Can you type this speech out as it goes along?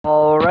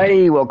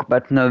Alrighty, welcome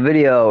back to another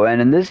video,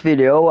 and in this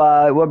video,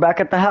 we're back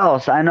at the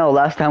house. I know,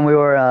 last time we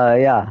were,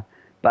 yeah,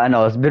 but I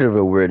know, it's a bit of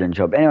a weird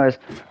intro. But anyways,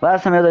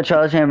 last time we were at the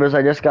Charlie Chambers,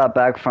 I just got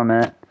back from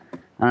it.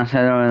 Honestly,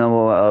 I don't really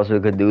know what else we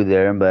could do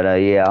there, but,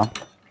 yeah.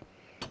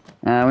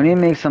 We need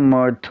to make some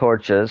more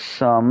torches,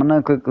 so I'm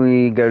gonna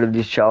quickly get rid of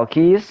these child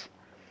keys.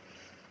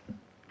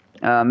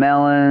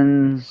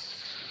 Melons,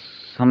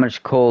 how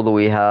much coal do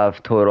we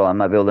have total? I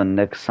might be able to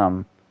nick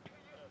some.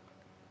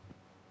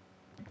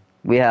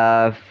 We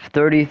have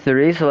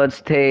 33, so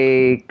let's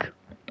take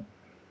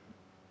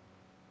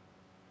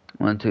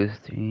 1, 2,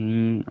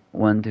 3,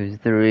 1, 2,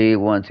 3,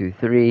 1, 2,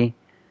 3.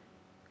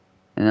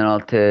 And then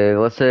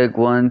let's take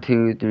 1,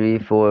 2, 3,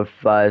 4,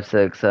 5,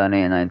 6, 7,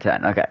 8, 9,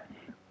 10. Okay.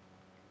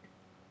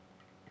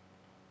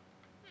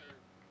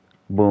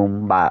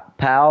 Boom, bop,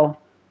 pow.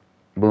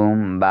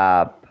 Boom,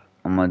 bop.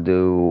 I'm gonna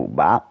do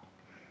bop.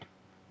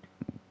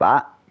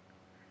 Bop.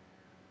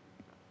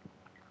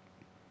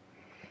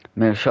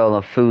 Make sure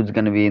the food's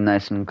gonna be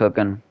nice and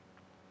cooking.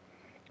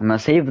 I'm gonna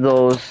save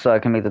those so I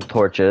can make the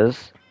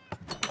torches.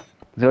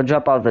 Let's go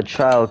drop off the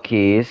child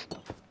keys.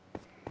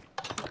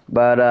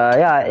 But,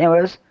 yeah,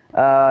 anyways,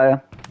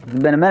 it's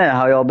been a minute.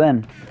 How y'all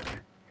been?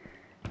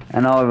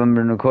 I know I haven't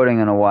been recording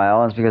in a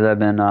while. It's because I've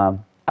been,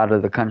 out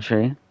of the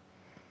country.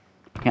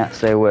 Can't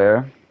say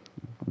where.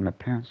 My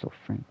parents will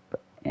freak.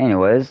 But,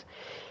 anyways,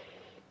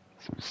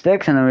 some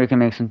sticks, and then we can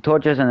make some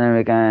torches, and then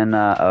we can,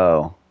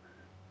 oh.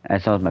 I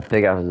saw my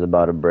pickaxe is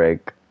about to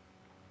break.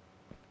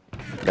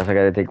 Guess I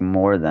gotta take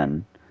more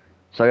then.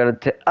 So I gotta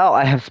take. Oh,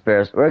 I have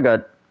spares. We're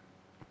good.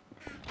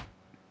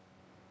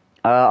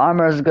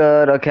 Armor's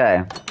good.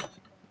 Okay.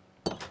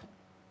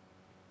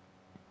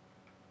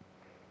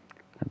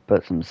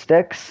 Put some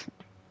sticks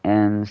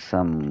and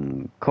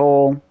some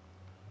coal.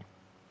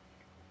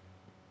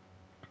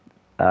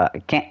 I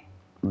can't.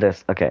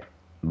 This. Okay.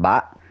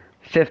 Bot.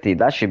 50.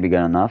 That should be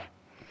good enough.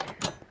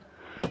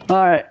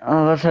 Alright,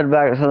 let's head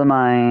back to the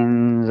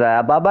mines.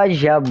 Baba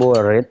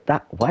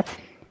Jaborita. What?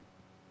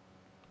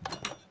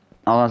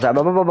 I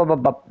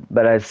was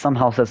but I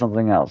somehow said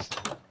something else.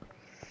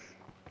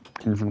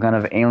 In some kind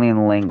of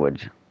alien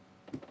language.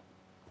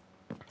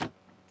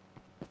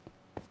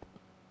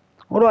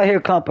 What do I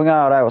hear comping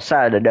out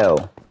outside the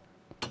door?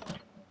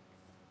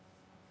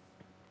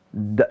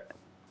 The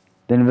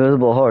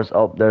invisible horse.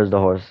 Oh, there's the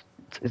horse.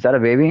 Is that a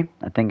baby?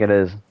 I think it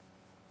is.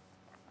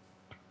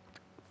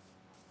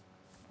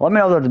 Let me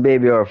know if that's a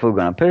baby or a full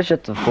grown. I'm pretty sure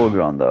it's a full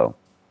grown though.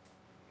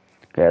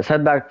 Okay, let's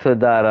head back to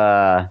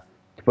that,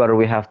 where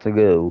we have to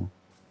go.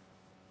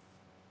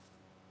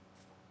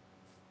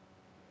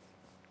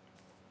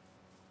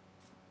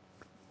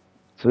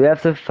 So we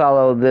have to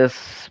follow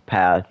this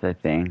path, I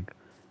think.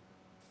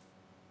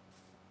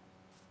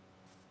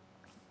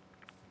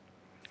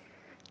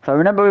 So I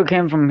remember we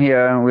came from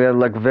here and we had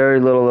like very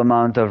little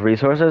amount of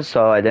resources,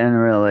 so I didn't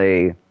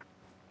really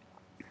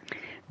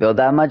build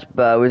that much,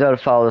 but we gotta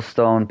follow the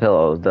stone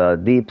pillows, the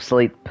deep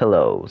slate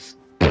pillows.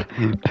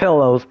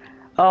 Pillows.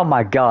 Oh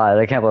my god,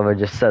 I can't believe I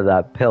just said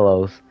that.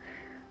 Pillows.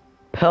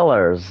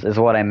 Pillars is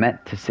what I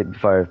meant to say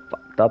before I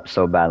fucked up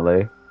so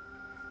badly.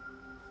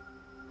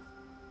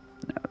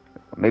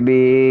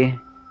 Maybe.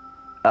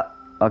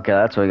 Okay,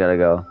 that's where we gotta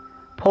go.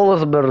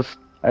 Polar bears.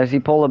 I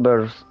see polar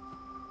bears.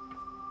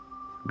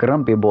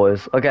 Grumpy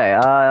boys. Okay,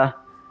 ow.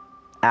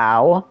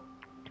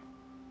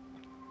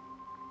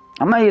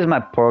 I'm gonna use my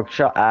pork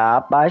chop. Yeah.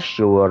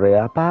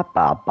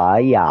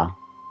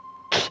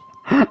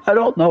 I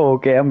don't know,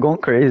 okay? I'm going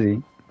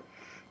crazy.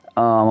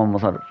 I'm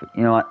almost out of food.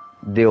 You know what?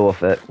 Deal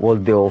with it. We'll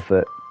deal with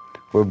it.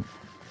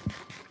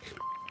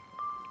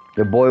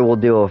 Your boy will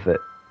deal with it.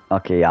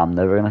 Okay, yeah, I'm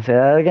never gonna say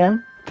that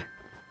again.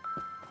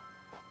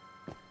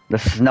 The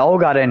snow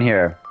got in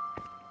here.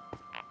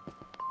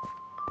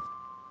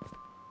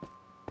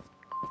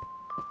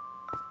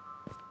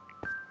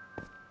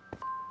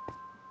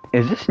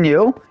 Is this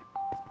new?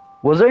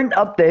 Was there an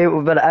update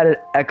with the added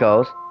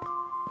echoes?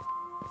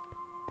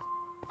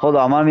 Hold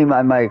on, I'm gonna mute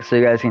my mic so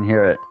you guys can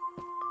hear it.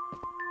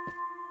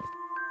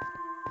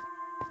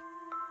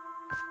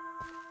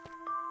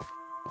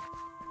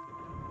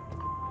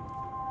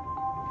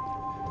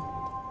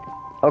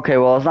 Okay,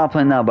 well, it's not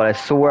playing now, but I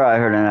swear I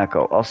heard an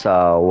echo.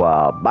 Also,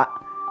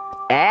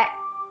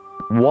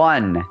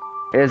 1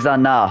 is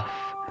enough.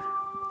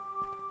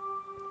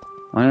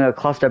 I'm gonna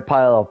cluster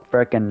pile of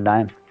frickin'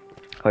 dime.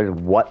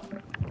 What?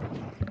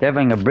 They're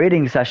having a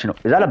breeding session.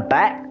 Is that a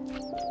bat?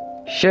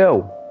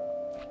 Shoo.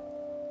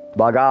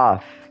 Bug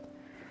off.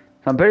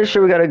 So I'm pretty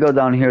sure we gotta go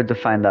down here to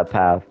find that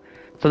path.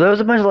 So there was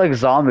a bunch of like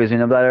zombies, you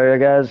know that area,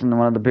 guys? In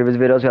one of the previous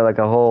videos, we had like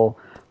a whole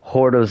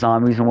horde of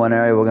zombies in one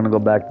area. We're gonna go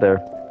back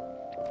there.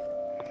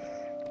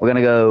 We're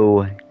gonna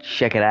go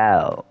check it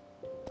out.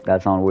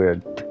 That sounds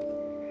weird.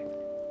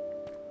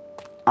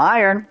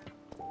 Iron.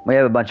 We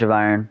have a bunch of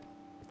iron.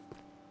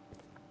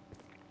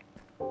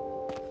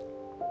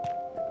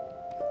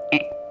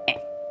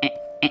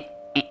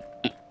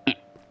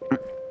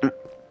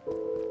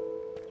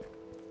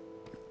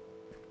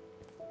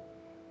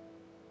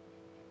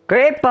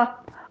 Creeper.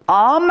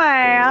 Oh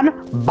man.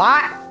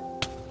 Bye.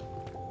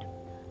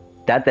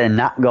 That did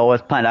not go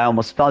as planned. I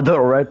almost fell to the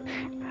right.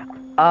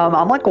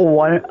 I'm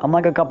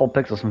like a couple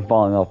pixels from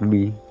falling off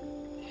me.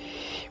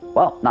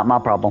 Well, not my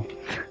problem.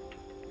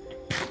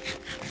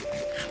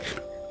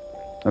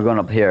 We're going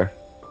up here.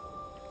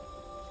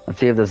 Let's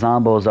see if the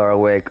zombos are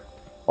awake.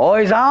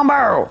 Oi,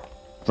 zombo!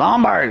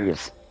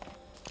 Zombies!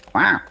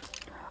 Wow.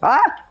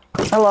 Ah!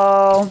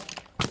 Hello!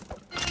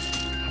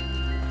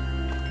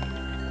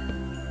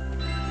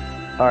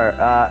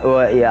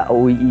 Alright, yeah,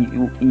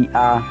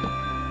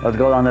 let's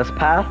go down this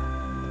path.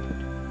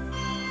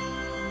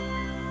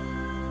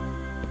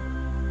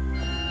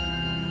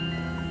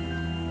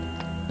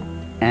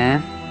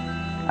 And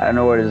I don't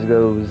know where this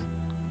goes.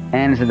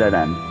 And it's a dead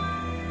end.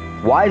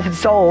 Why is it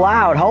so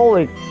loud?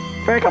 Holy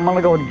frick, I'm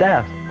gonna go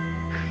deaf.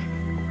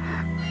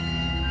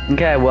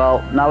 Okay,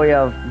 well, now we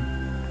have...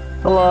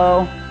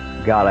 Hello?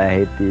 God, I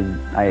hate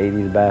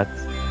these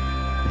bats.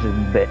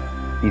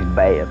 These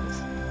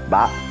bats.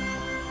 Bot.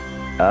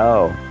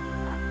 Oh.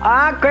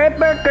 Ah,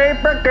 creeper,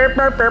 creeper,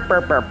 creeper,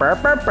 creeper,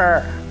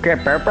 creeper,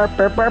 creeper, creeper,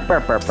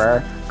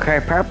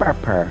 creeper,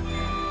 creeper,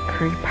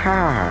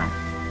 creeper.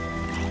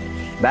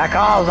 Back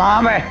off,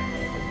 zombie!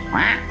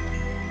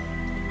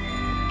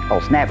 Oh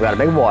snap, we got a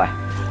big boy.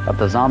 Got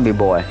the zombie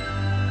boy.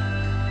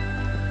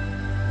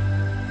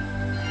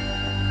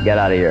 Get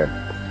out of here.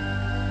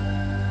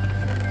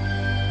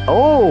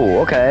 Oh,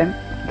 okay.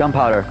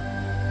 Gunpowder.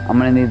 I'm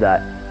gonna need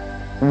that.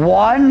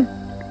 One?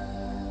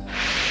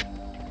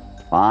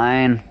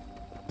 Fine.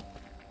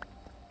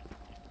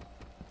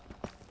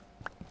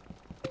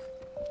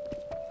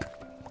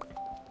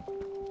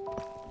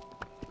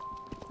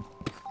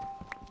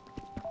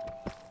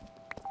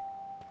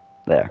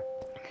 There.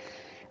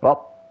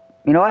 Well,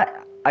 you know what?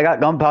 I got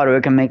gunpowder.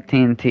 We can make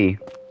TNT.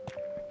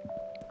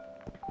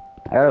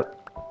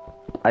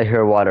 I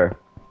hear water.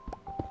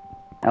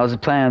 I was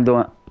planning on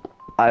doing...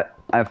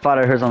 I thought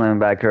I heard something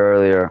back here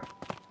earlier.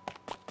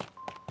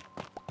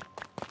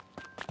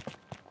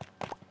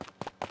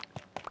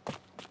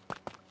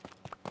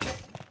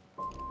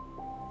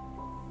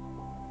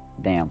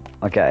 Damn.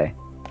 Okay.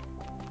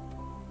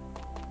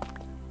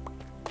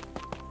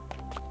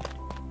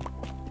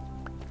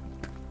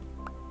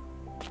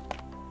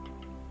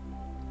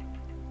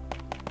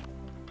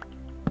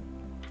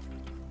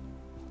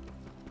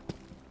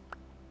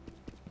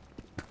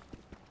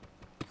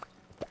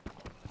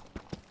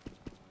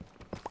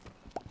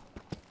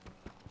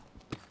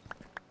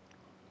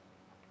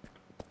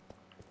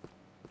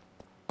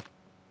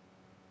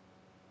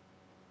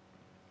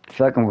 I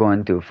feel like I'm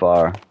going too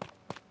far.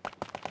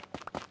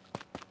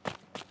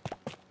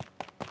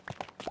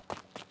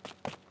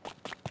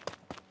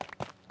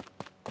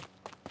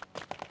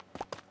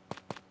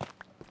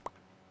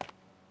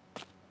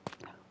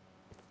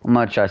 I'm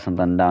gonna try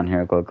something down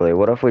here quickly.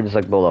 What if we just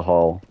like build a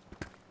hole?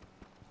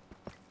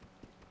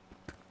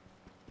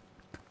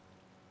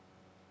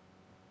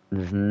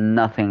 There's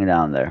nothing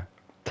down there.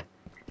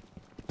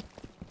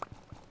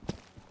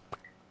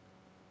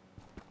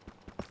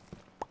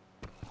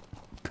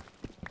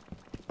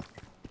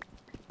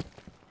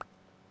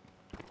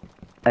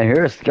 I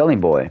hear a skelly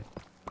boy.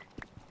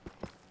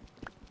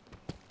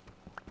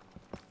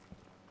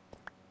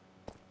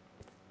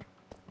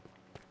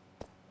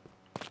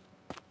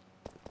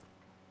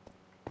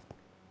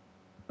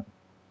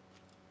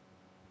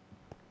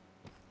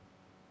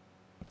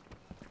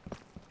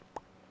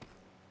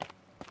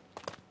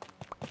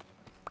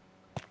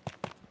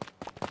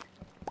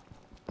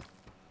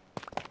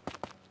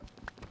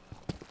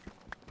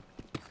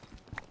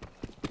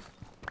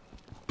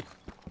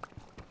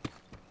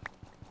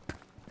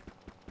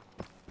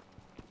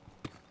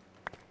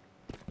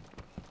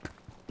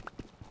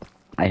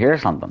 I hear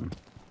something.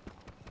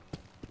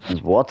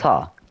 There's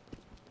water.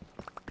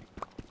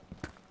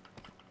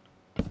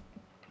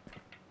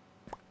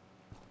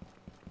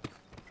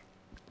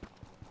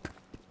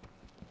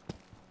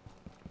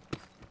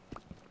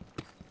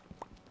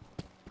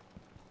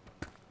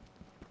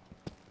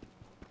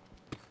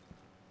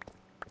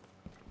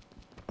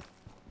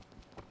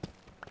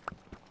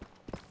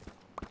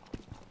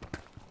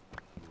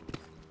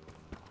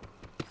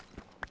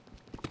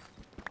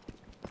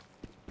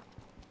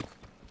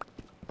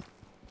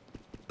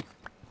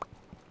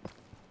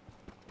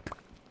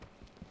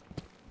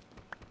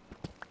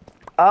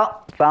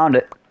 Oh, found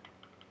it.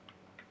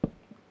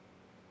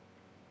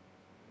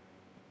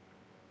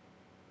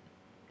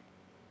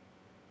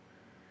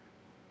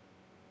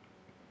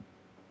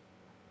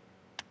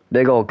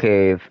 Big old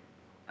cave.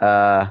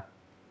 Oh,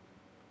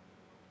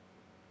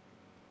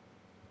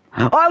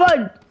 I'm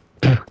a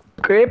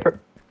creeper.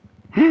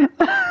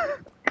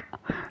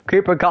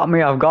 Creeper caught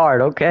me off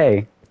guard.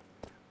 Okay.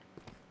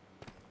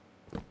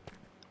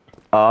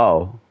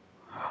 Oh.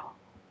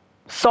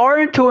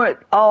 Sorry to it.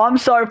 Oh, I'm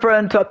sorry for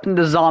interrupting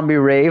the zombie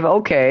rave.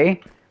 Okay.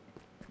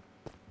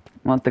 I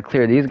want to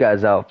clear these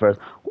guys out first.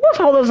 What's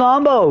all the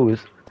zombos?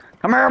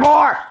 Come here,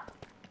 boy.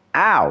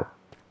 Ow.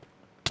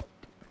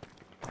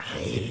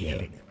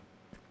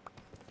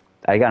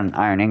 I got an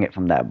iron ingot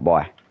from that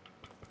boy.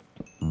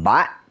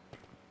 Bot.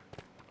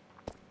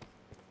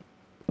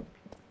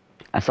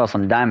 I saw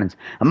some diamonds.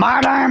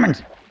 My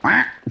diamonds!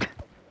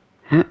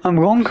 I'm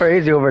going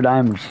crazy over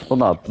diamonds.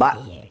 Hold up.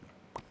 Bye.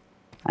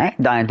 I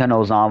ain't dying to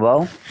no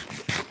zombo.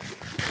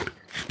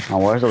 Oh,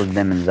 where's those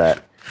diamonds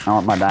at? I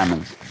want my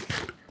diamonds.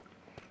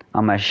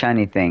 On my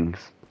shiny things.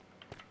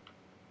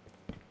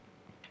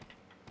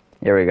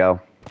 Here we go.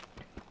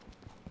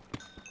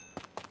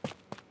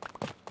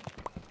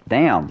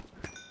 Damn.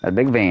 A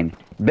big vein.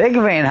 Big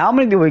vein, how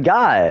many do we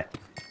got?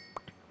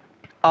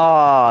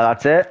 Oh,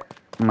 that's it?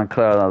 I'm gonna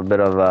clear a bit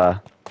of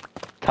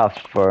tough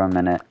for a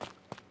minute.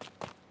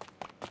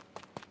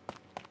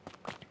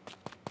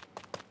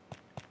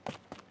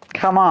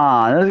 Come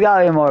on, there's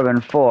gotta be more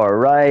than 4,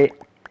 right?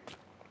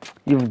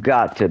 You've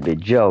got to be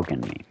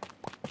joking me.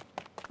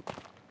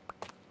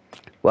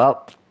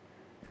 Well,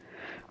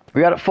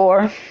 we got it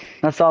 4.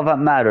 That's all that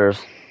matters.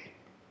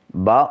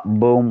 Bop,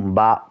 boom,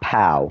 bop,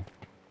 pow.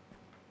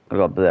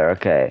 Go up there,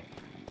 okay.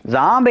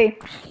 Zombie!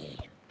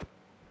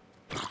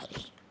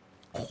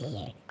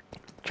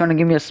 Trying to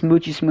give me a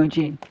smoochy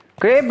smoochy.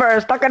 Creeper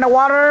stuck in the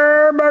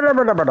water! Brr,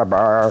 brr, brr, brr,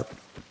 brr.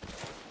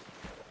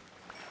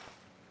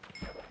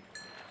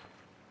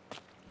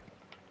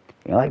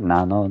 You like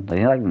not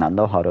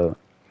know how to...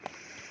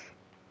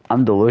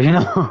 I'm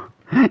delusional.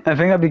 I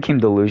think I became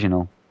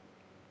delusional.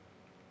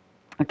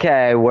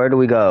 Okay, where do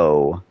we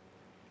go?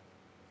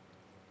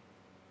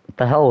 What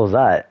the hell was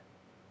that?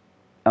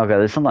 Okay,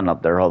 there's something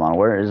up there. Hold on.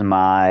 Where is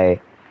my...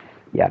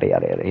 Yada,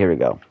 yada, yada. Here we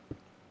go.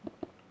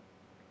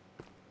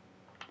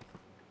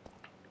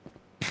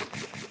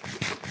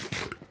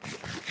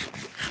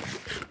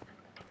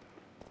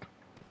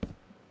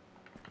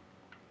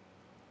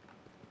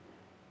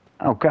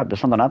 Oh, crap. There's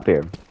something up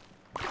here.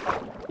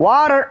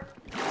 Water!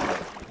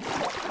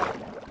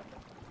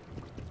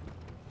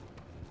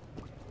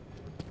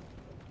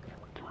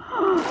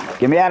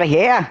 Get me out of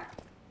here!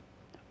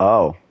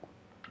 Oh.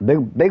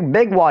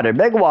 Big water,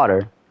 big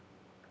water.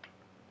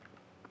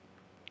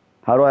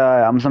 How do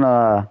I'm just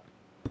gonna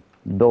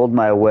build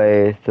my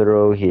way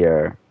through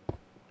here.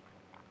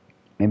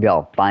 Maybe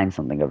I'll find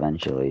something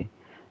eventually.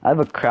 I have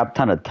a crap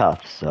ton of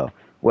tufts, so...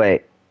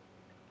 Wait.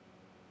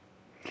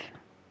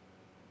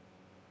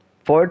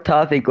 4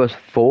 tough equals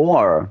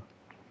 4.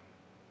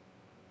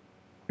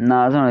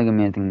 No, it's not gonna give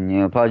me anything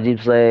new. Power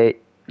deep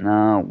slate.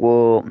 No.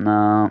 Wool.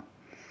 No.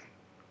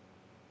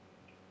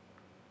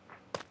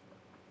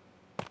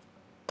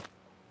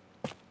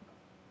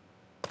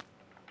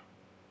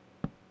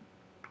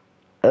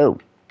 Oh,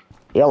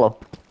 yellow.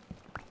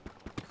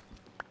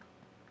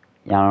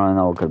 Yeah, I don't really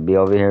know what could be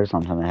over here, so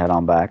I'm trying to head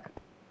on back.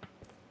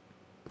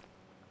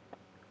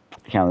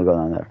 I can't really go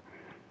down there.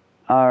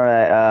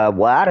 Alright,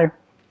 water.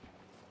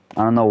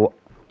 I don't know.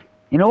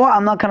 You know what?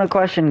 I'm not gonna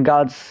question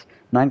God's,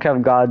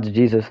 Minecraft God's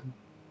Jesus.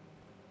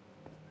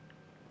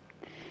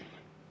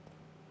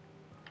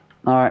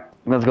 Alright,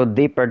 let's go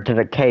deeper to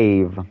the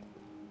cave.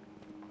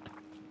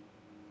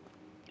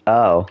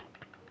 Oh.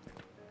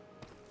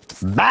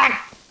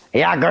 Back!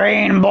 Yeah,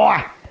 green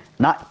boy!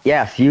 Not,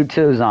 yes, you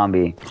too,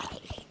 zombie.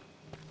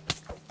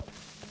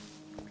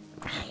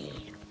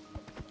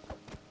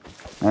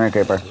 Alright,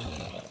 creeper.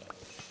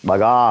 Bug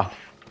off.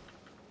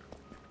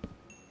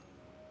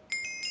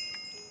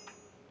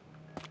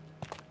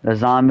 The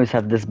zombies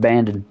have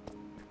disbanded.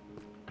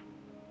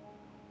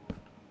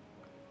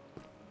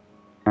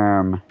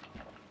 I'm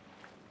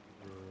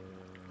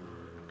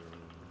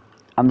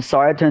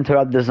sorry to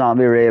interrupt the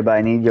zombie raid, but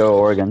I need your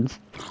organs.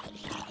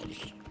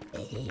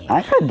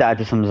 I could die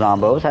to some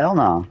zombos, hell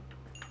no.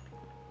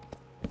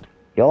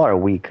 Y'all are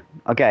weak.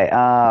 Okay,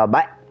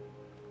 bye.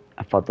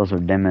 I thought those were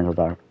demons.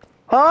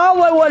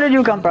 Oh, where did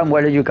you come from?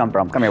 Where did you come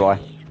from? Come here, boy.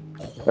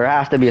 There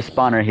has to be a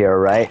spawner here,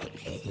 right?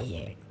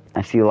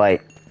 I see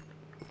light.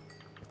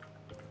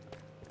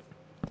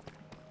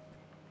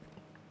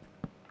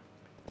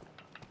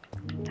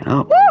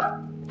 Woo!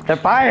 They're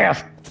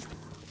fast!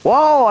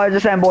 Whoa, I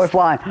just sent boy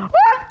flying.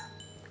 What?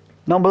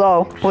 Don't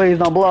blow. Please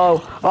don't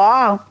blow.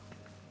 Oh!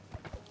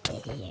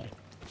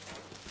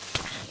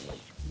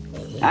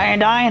 I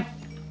ain't dying.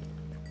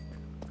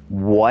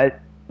 What?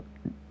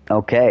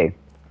 Okay.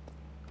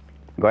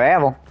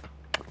 Gravel.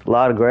 A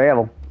lot of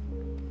gravel.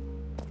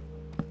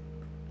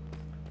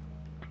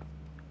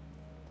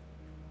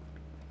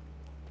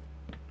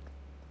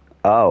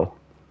 Oh.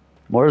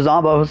 More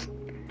zombos.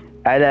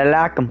 I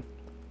like them.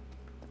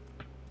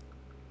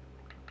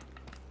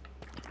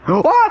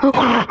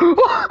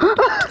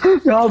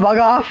 No, bug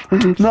off.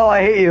 No,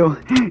 I hate you.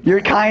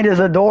 You're kind as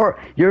a door.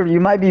 You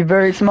might be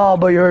very small,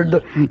 but you're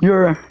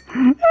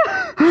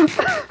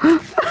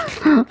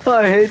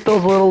I hate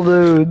those little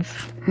dudes.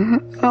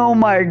 Oh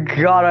my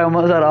god, I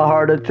almost had a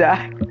heart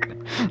attack.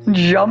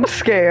 Jump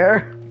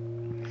scare.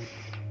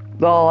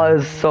 Oh, that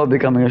is so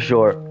becoming a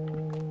short.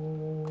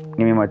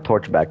 Give me my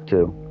torch back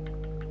too.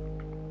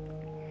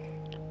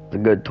 It's a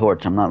good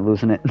torch, I'm not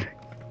losing it.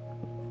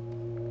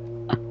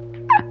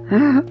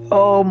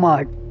 Oh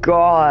my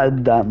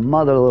god, that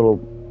mother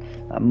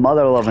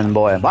loving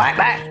boy.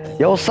 Bye.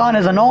 Your son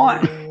is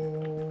annoying.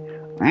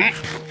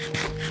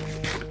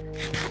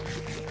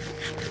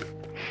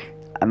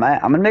 I'm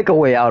gonna make a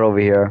way out over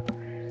here.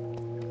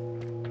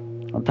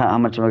 How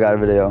much we got a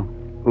video?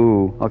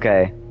 Ooh,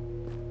 okay.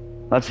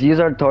 Let's use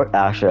our torch.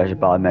 Actually, I should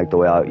probably make the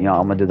way out. You know,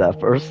 I'm gonna do that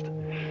first.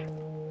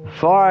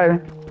 Before I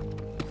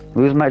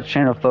lose my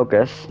train of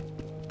focus.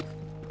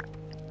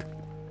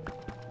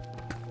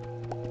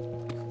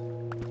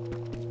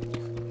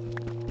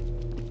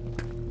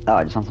 Oh,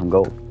 I just want some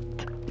gold.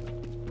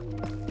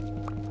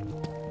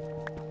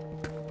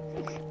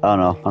 I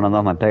don't know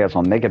if my pickaxe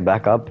will make it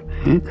back up.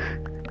 You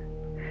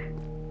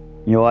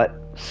know what?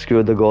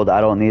 Screw the gold. I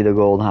don't need the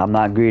gold. I'm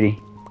not greedy.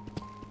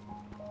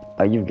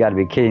 Oh, you've got to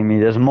be kidding me.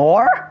 There's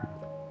more?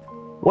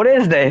 What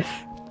is this?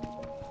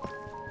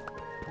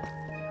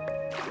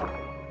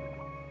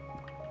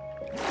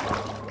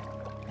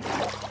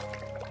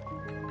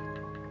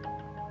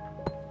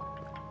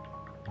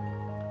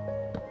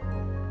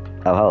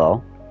 Oh,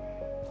 hello.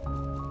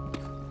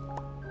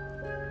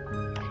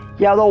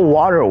 Yeah, the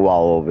water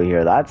wall over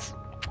here. That's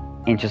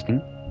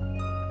interesting.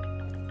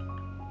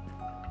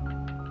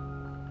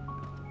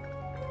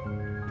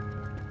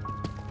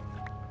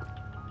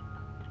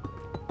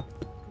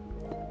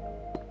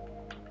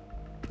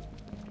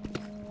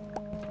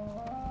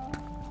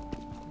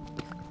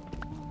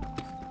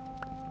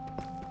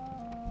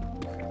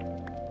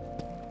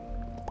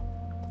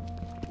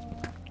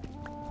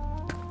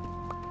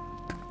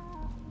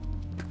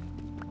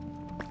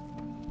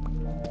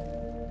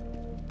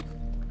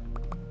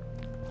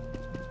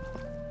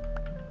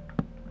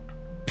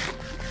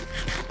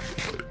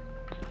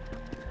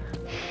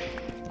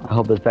 I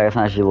hope this pickaxe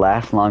actually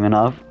lasts long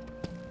enough.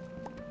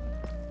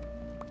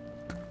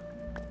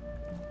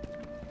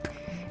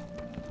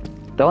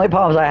 The only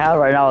problems I have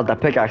right now with the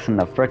pickaxe and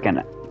the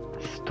frickin'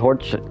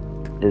 torch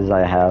is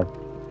I have.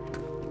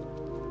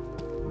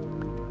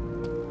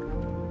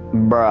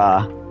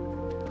 Bruh.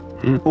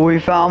 We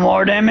found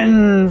more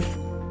diamonds!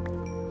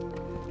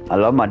 I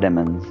love my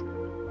diamonds.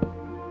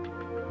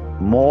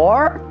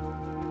 More?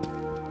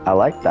 I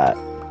like that.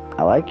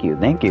 I like you.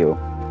 Thank you.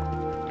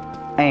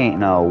 Ain't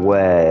no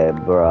way,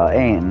 bruh.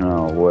 Ain't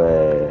no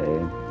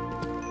way.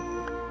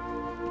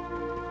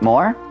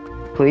 More?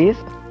 Please?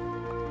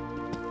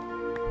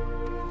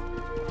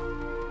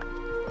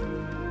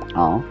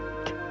 Oh.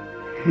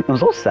 I'm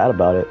so sad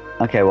about it.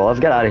 Okay, well, let's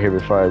get out of here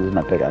before I lose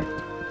my pickaxe.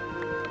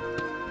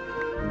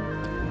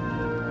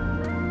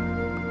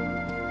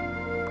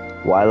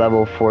 Y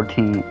level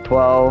 14,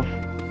 12.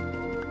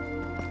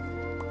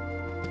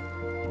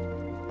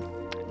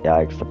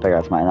 Yikes, the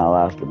pickaxe might not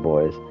last the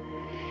boys.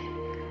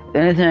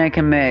 Anything I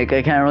can make,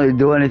 I can't really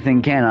do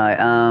anything, can I?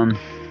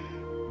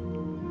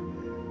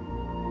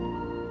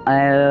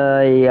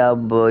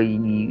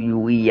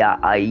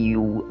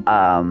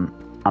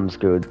 I'm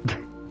screwed.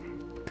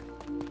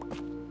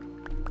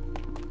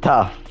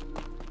 Tough.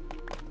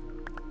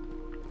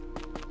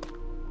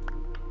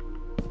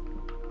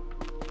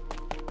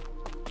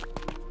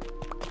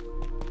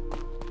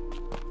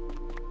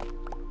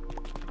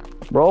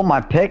 Bro,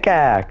 my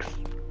pickaxe.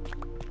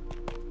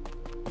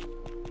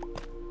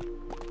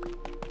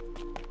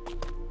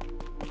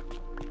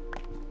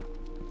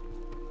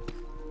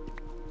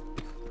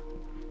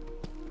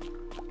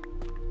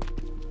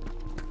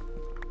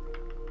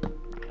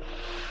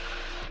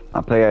 My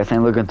pickaxe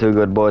ain't looking too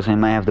good, boys. I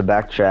might have to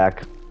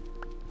backtrack.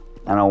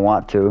 I don't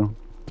want to.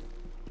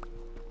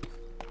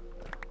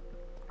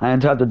 I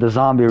interrupted the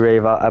zombie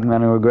rave. I'm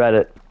gonna regret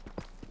it.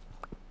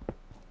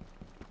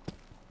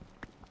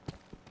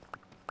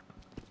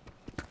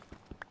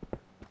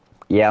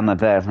 Yeah, my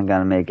pickaxe ain't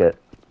gonna make it.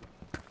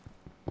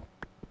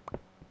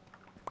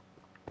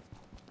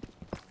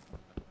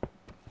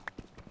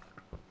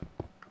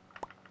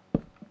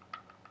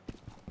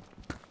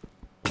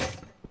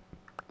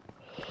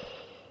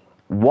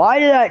 Why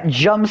did that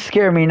jump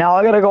scare me? Now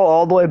I gotta go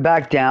all the way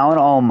back down?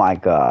 Oh my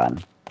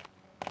god.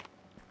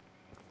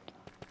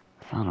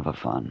 Son of a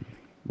fun.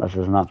 This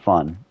is not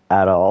fun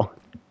at all.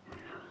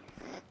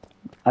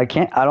 I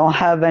don't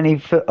have any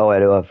food. Oh, I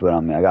do have food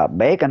on me. I got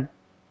bacon.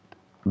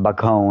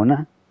 Bacon.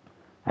 I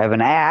have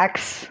an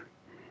axe.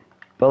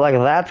 But like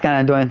that's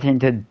gonna do anything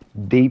to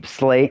deep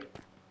slate.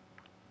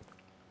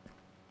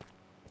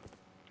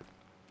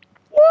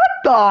 What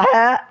the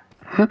heck?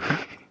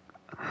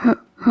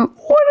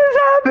 What is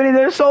happening?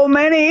 There's so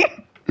many.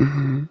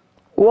 Whoa,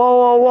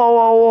 whoa, whoa,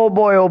 whoa, whoa,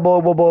 boy, oh boy,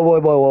 boy, boy, boy,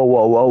 boy, whoa,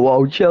 whoa, whoa,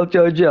 whoa, chill,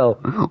 chill,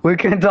 chill. We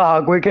can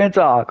talk, we can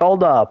talk.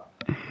 Hold up.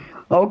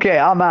 Okay,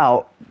 I'm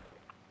out.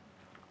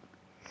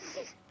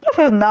 This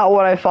is not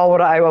what I thought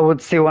I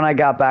would see when I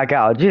got back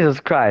out. Jesus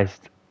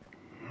Christ.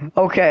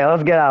 Okay,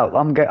 let's get out.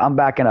 I'm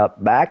backing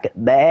up.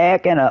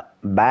 Backing up.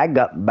 Back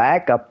up.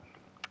 Back up.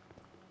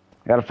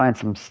 I gotta find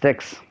some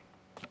sticks.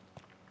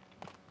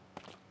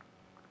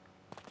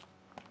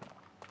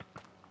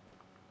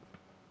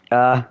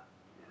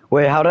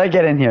 Wait, how did I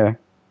get in here?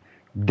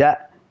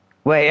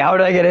 Wait, how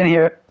did I get in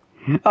here?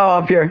 Oh,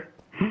 up here.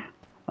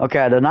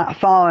 Okay, they're not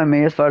following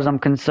me as far as I'm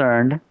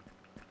concerned.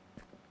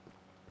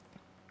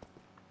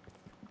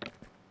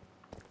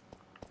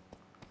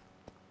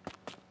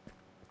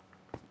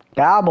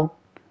 Gobble.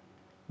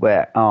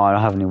 Wait, oh, I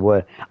don't have any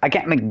wood. I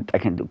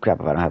can't do crap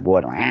if I don't have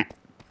wood.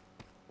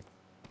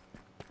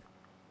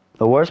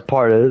 The worst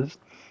part is,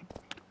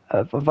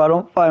 if I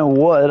don't find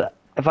wood,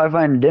 if I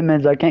find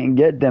diamonds, I can't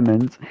get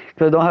diamonds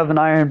because I don't have an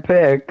iron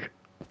pick.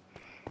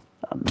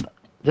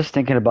 Just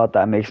thinking about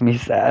that makes me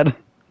sad.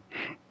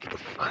 What the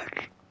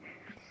fuck?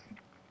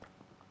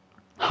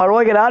 How do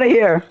I get out of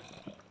here?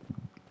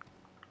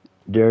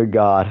 Dear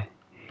God,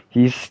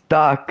 he's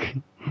stuck.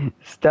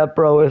 Step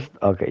bro is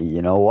okay.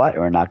 You know what?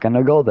 We're not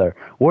gonna go there.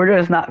 We're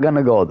just not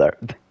gonna go there.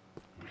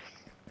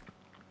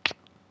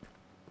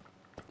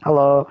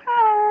 Hello.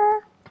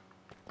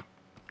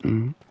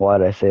 Why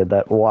did I say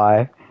that?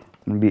 Why?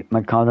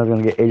 My content's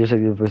gonna get age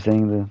restricted for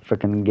saying the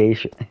freaking gay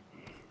shit.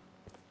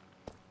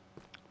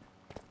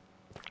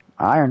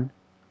 Iron.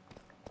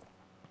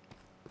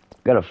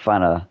 Gotta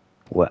find a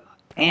what?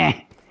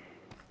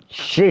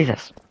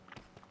 Jesus.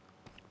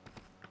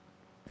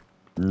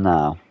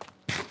 No.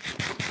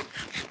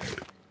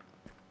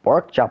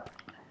 Pork chop.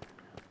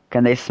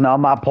 Can they smell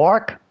my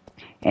pork?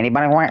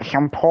 Anybody want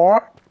some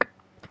pork?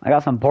 I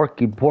got some pork.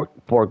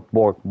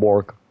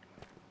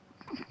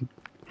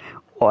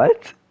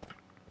 What?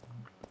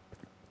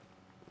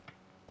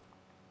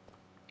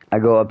 I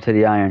go up to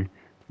the iron.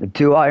 The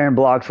 2 iron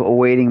blocks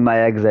awaiting my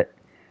exit.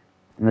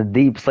 And the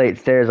deep slate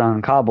stairs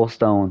on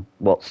cobblestone.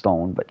 Well,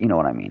 stone, but you know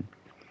what I mean.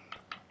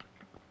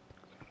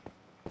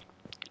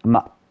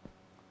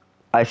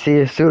 I see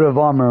a suit of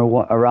armor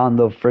around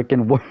the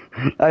freaking.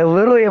 I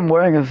literally am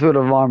wearing a suit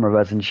of armor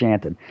that's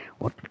enchanted.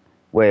 What?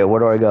 Wait, where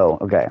do I go?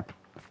 Okay.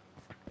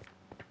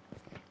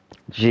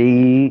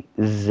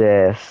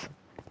 Jesus.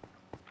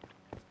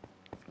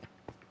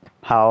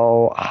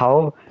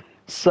 How?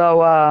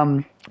 So,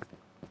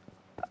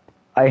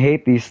 I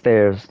hate these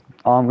stairs.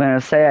 All I'm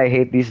gonna say, I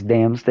hate these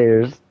damn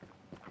stairs.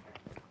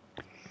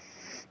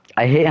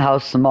 I hate how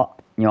small.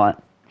 You know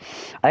what?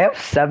 I have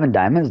 7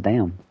 diamonds.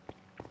 Damn.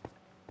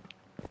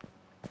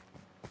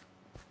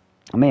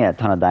 I made a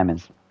ton of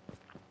diamonds.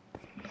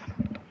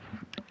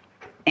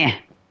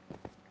 Check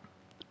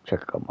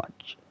how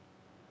much.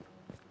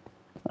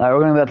 Alright,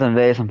 we're gonna be at the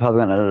base. I'm probably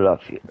gonna end it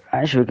up here.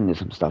 Actually, we can do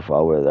some stuff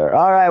while we're there.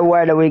 Alright,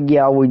 where do we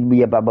go? We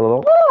be blah,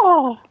 blah,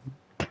 blah.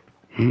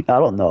 I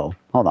don't know.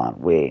 Hold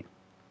on, wait.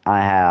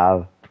 I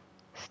have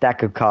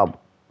stack of cob.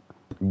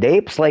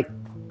 Deep slate.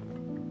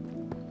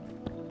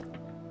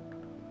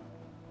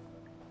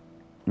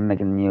 I'm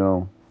making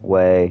you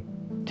way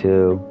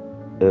to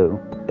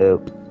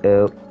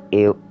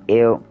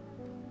ew.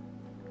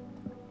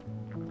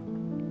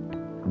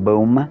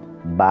 Boom,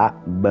 ba,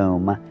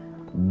 boom,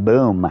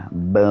 boom,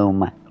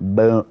 boom,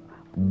 boom,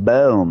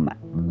 boom,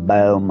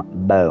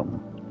 boom,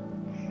 boom.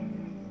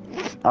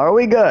 Are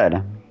we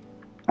good?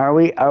 Are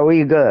we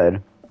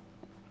good?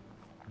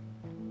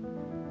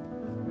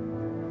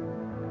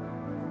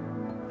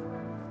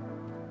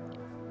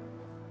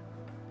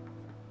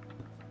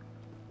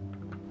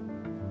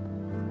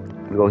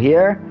 We go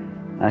here.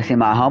 I see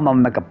my home. I'm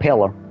gonna make a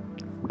pillar.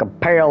 Make a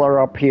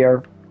pillar up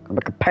here.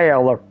 Make a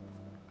pillar.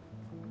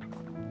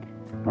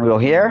 I'm gonna go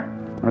here.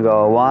 I'm gonna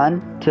go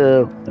 1,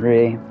 2,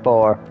 3,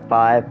 4,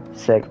 5,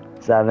 6,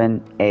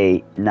 7,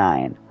 8,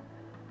 9.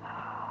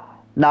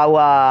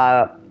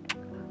 Now,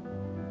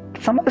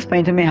 can someone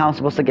explain to me how I'm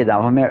supposed to get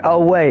down from here?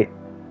 Oh wait,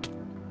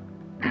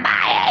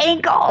 my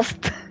ankles.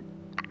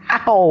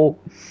 Ow.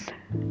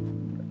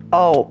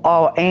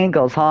 Oh,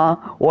 ankles, huh?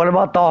 What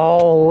about the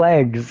whole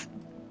legs?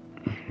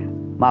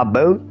 My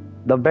boot,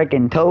 the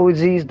freaking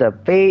toesies, the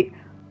feet.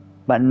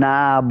 But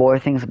nah, boy,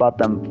 thinks about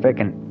them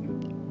freaking.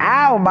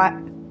 Ow, my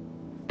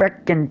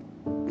freaking.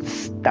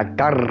 I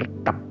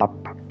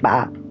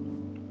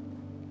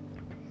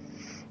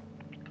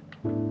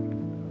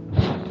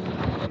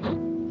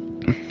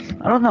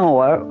don't know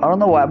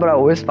why, but I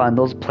always find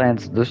those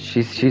plants.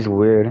 She's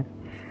weird.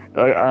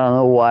 I don't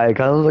know why. It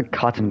kind of looks like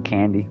cotton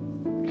candy.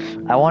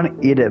 I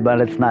want to eat it, but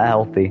it's not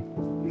healthy.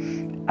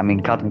 I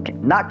mean,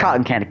 not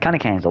cotton candy. Cotton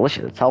candy is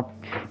delicious. It's healthy.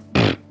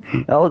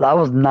 I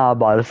was not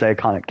about to say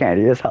cotton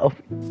candy is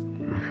healthy.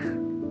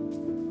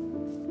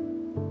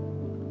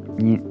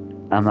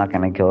 I'm not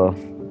gonna kill.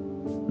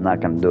 I'm not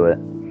gonna do it.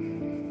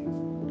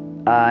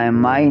 I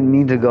might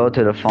need to go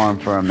to the farm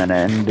for a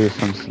minute and do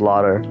some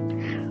slaughter.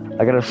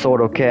 I got a sword,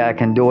 okay? I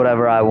can do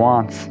whatever I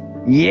want.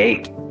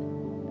 Yeet!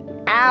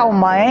 Ow,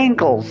 my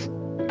ankles!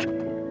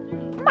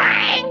 My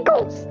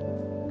ankles!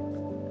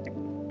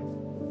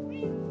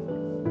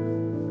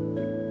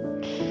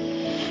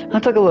 I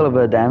took a little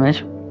bit of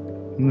damage.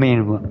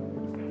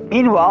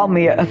 Meanwhile,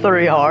 me at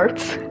 3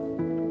 hearts.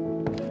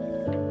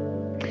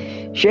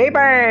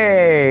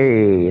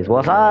 Sheepies!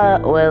 What's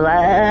up? What's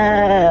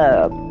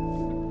up?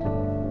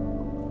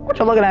 What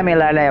you looking at me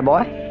like that,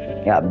 boy?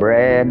 Got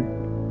bread.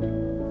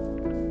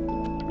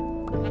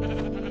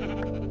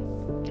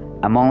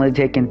 I'm only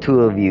taking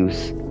 2 of you.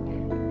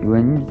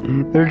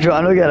 They're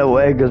trying to get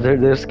away because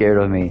they're scared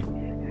of me.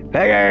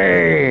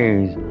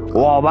 Piggies!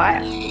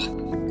 Wallbat!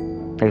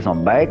 Take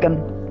some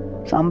bacon.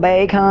 Some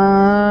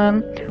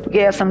bacon. We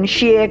get some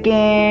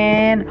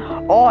chicken.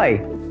 Oi!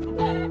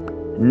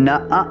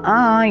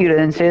 Nuh-uh-uh, you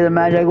didn't say the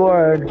magic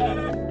word.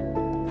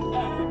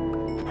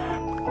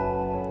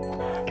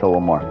 Kill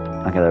one more.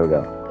 Okay, there we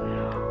go.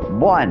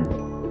 1.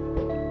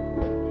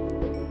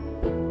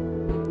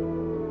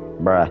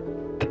 Bruh.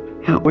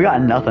 We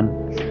got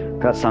nothing.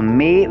 Got some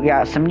meat, we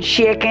got some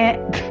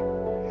chicken.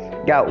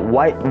 Got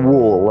white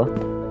wool.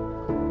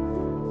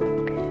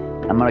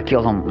 I'm gonna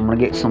kill some, I'm gonna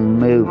get some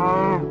meat.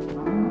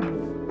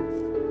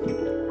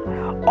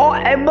 Oh,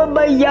 yeah,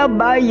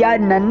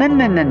 no, no,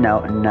 no, no, no,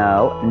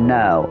 no,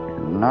 no,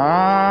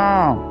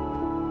 no.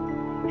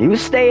 You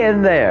stay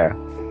in there.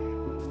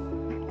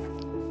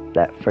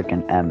 That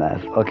freaking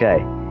MF.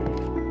 Okay.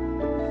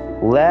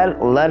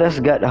 Let us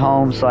get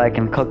home so I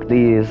can cook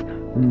these.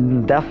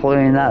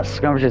 Definitely not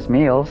scrumptious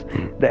meals.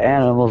 The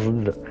animals.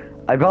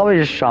 I probably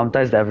just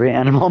traumatized every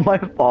animal on my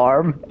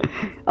farm,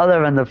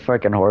 other than the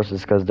freaking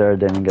horses, because they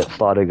didn't get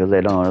slaughtered because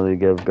they don't really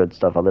give good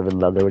stuff other than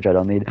leather, which I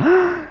don't need.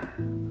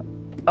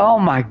 Oh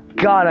my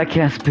god, I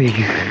can't speak.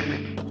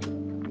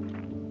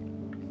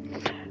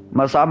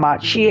 Must have my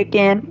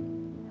chicken.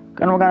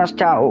 We're gonna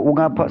start. We're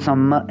gonna put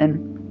some mutton.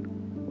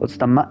 What's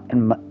the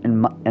mutton? We're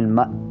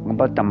gonna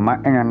put the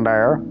mutton in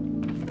there.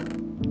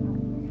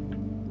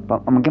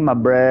 But I'm gonna get my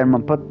bread. I'm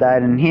gonna put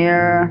that in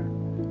here.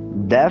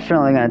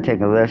 Definitely gonna take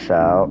this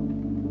out.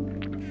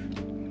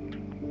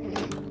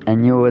 A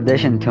new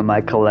addition to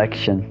my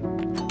collection.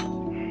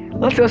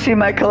 Let's go see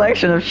my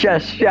collection of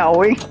chests, shall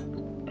we?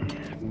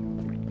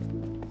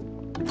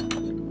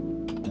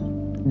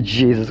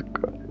 Jesus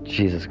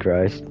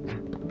Christ.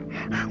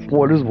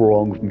 What is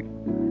wrong with me?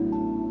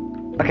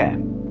 Okay.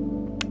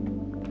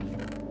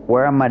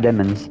 Where are my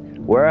demons?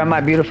 Where are my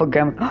beautiful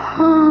demons?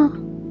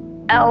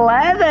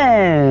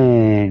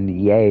 11!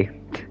 Yay.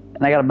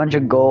 And I got a bunch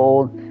of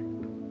gold.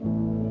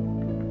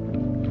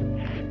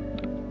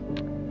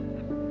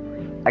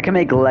 I can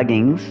make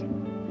leggings.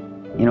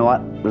 You know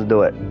what? Let's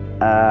do it.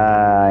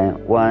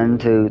 1,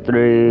 2,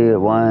 3.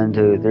 1,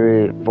 2,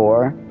 3,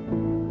 4.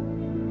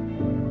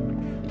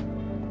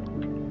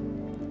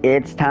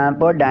 It's time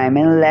for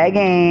diamond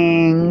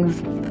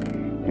leggings.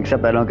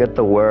 Except I don't get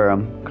the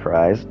worm.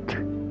 Christ.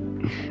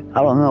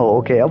 I don't know.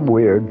 Okay, I'm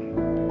weird.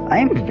 I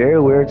am very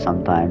weird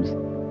sometimes.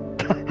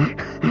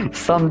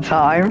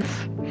 Sometimes.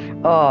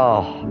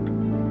 Oh.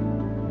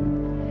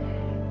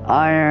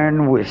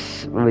 Iron with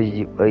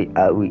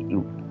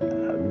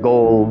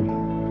gold.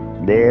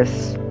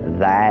 This,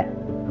 that,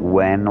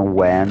 when.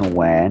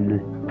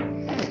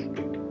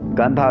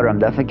 Gunpowder, I'm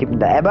definitely keeping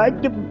that.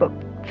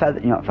 Feather,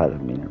 you know, feather.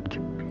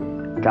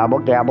 Gobble,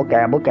 gobble,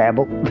 gobble,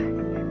 gobble.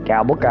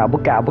 Gobble, gobble,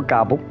 gobble,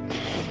 gobble.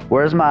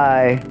 Where's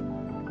my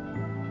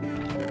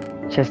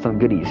chest of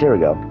goodies? Here we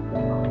go.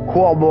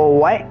 Cool,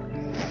 boy.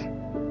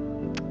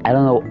 I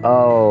don't know.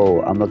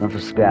 Oh, I'm looking for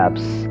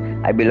scraps.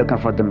 I be looking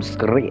for them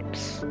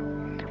scraps.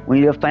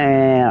 We need a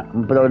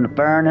fan. Put it in the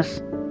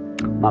furnace.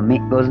 My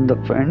meat goes in the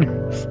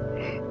furnace.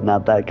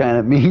 Not that kind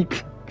of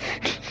meat.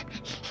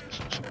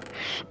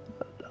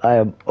 I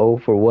am O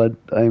for what?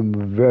 I'm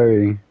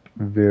very,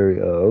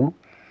 very O.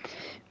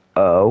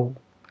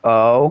 Oh,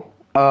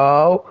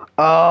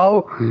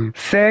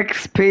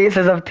 6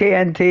 pieces of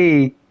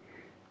TNT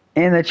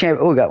in the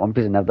chamber. Oh, we got 1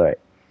 piece of netherite.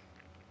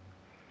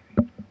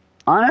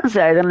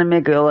 Honestly, I'm gonna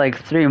make it like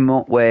 3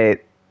 more.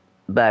 Wait,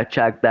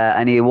 backtrack that.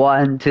 I need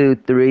 1, 2,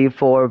 3,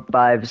 4,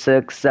 5,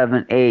 6,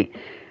 7, 8,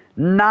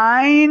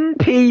 9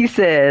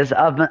 pieces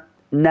of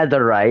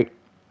netherite.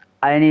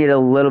 I need a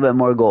little bit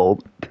more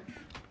gold.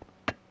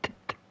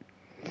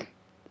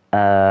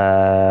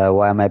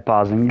 Why am I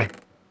pausing?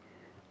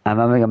 I'm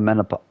having a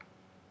menopause.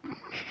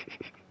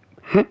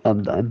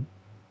 I'm done.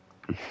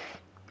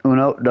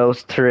 Uno,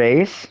 dos,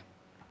 tres.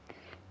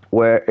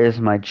 Where is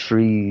my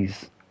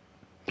trees?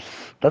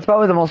 That's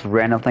probably the most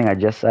random thing I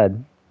just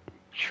said.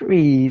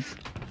 Trees.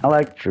 I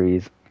like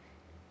trees.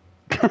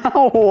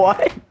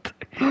 What?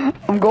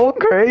 I'm going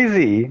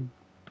crazy.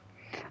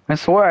 I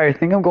swear, I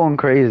think I'm going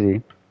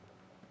crazy.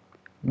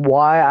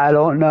 Why? I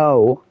don't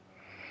know.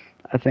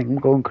 I think I'm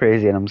going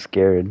crazy and I'm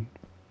scared.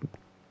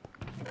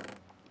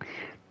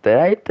 Did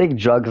I take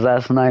drugs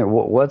last night?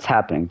 What's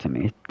happening to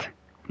me?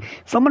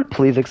 Someone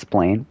please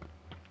explain.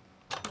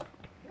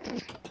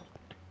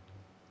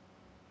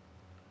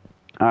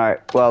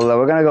 Alright, well,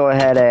 we're gonna go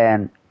ahead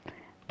and...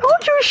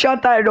 Don't you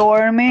shut that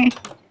door on me!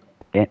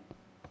 Yeah.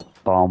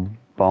 Boom,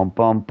 boom,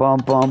 boom, boom,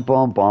 boom,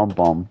 boom, boom,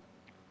 boom.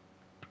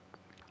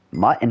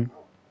 Mutton.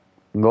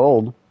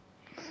 Gold.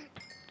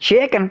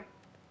 Chicken.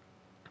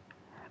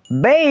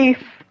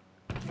 Beef.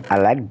 I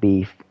like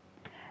beef.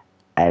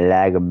 I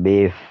like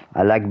beef.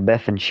 I like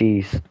beef and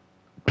cheese.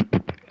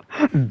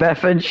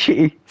 Beef and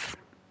cheese.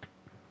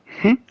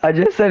 I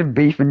just said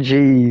beef and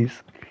cheese.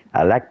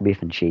 I like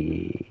beef and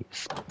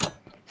cheese.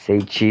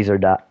 Say cheese or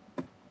that.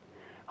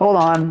 Hold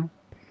on.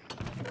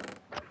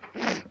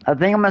 I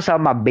think I'm gonna sell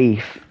my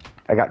beef.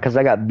 I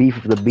got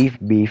beef with the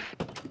beef.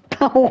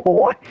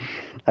 What?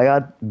 I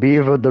got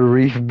beef with the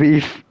reef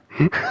beef.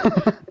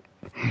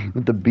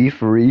 With the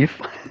beef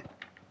reef.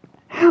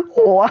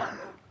 What?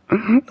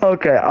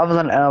 Okay, I'm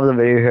gonna end of the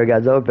video here,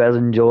 guys. I hope you guys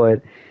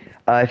enjoyed.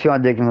 If you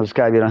want to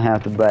subscribe, you don't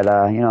have to, but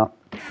you know,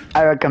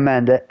 I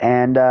recommend it.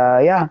 And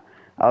yeah,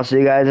 I'll see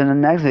you guys in the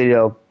next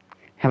video.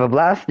 Have a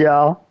blast,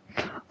 y'all.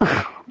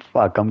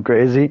 Fuck, I'm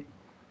crazy.